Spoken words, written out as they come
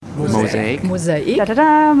Mosaic. Mosaic.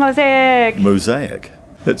 Da-da-da, mosaic. Mosaic.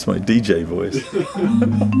 That's my DJ voice.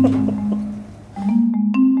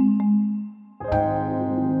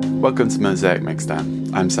 Welcome to Mosaic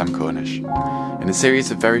Mixdown. I'm Sam Cornish. In a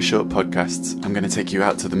series of very short podcasts, I'm going to take you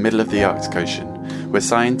out to the middle of the Arctic Ocean, where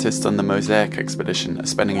scientists on the Mosaic expedition are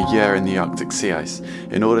spending a year in the Arctic sea ice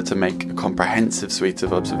in order to make a comprehensive suite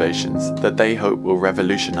of observations that they hope will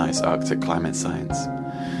revolutionise Arctic climate science.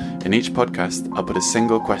 In each podcast, I'll put a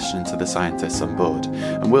single question to the scientists on board,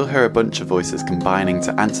 and we'll hear a bunch of voices combining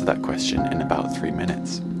to answer that question in about 3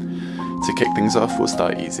 minutes. To kick things off, we'll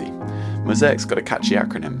start easy. Mosaic's got a catchy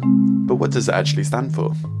acronym, but what does it actually stand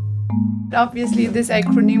for? Obviously, this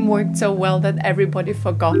acronym worked so well that everybody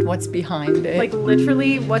forgot what's behind it. Like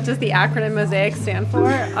literally, what does the acronym MOSAIC stand for? All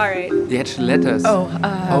right. The actual letters. Oh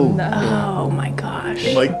my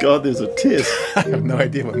gosh. My God, there's a test. I have no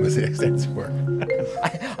idea what Mosaic stands for.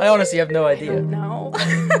 I honestly have no idea. No.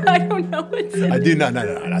 I don't know what's in I do not. No,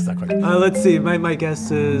 that's not correct. Let's see. My guess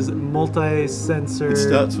is multi-sensor. It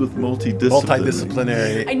starts with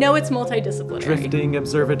Multidisciplinary. I know it's multidisciplinary. Drifting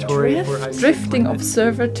observatory for ice Drifting climate.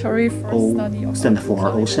 observatory for study of Stand for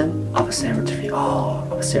ocean observatory.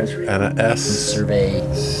 Observatory. And a S. Survey.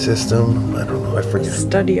 System. I don't know. I forget.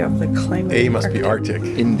 Study of the climate. A must be Arctic.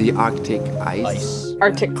 In the Arctic ice.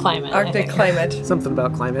 Arctic climate. Arctic climate. Something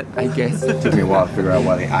about climate. I guess. It took me a while to figure out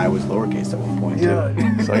why the I was lowercase at one point. Yeah.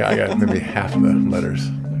 So I got maybe half of the letters.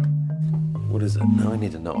 What is it? Now I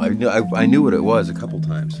need to know. I knew what it was a couple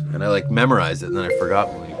times, and I memorized it, and then I forgot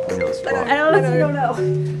when you put me on the spot. I don't know.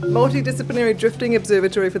 Multidisciplinary drifting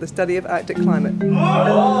observatory for the study of Arctic climate.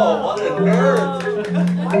 Oh, what a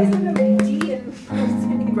nerd! Why is there no D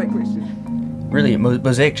in Great question. Really,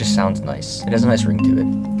 Mosaic just sounds nice. It has a nice ring to it.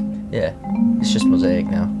 Yeah, it's just Mosaic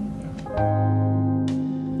now.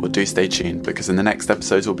 Well, do stay tuned, because in the next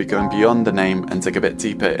episodes we'll be going beyond the name and dig a bit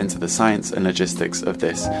deeper into the science and logistics of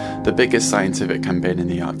this, the biggest scientific campaign in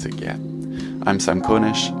the Arctic yet. I'm Sam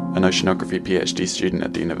Cornish, an oceanography PhD student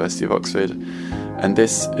at the University of Oxford, and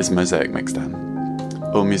this is Mosaic Mixdown.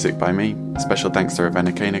 All music by me, special thanks to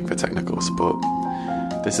Ravenna Koenig for technical support.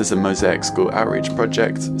 This is a Mosaic School outreach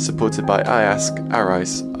project supported by IASC,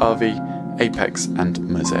 ARICE, ARVI, APEX and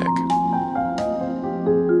Mosaic.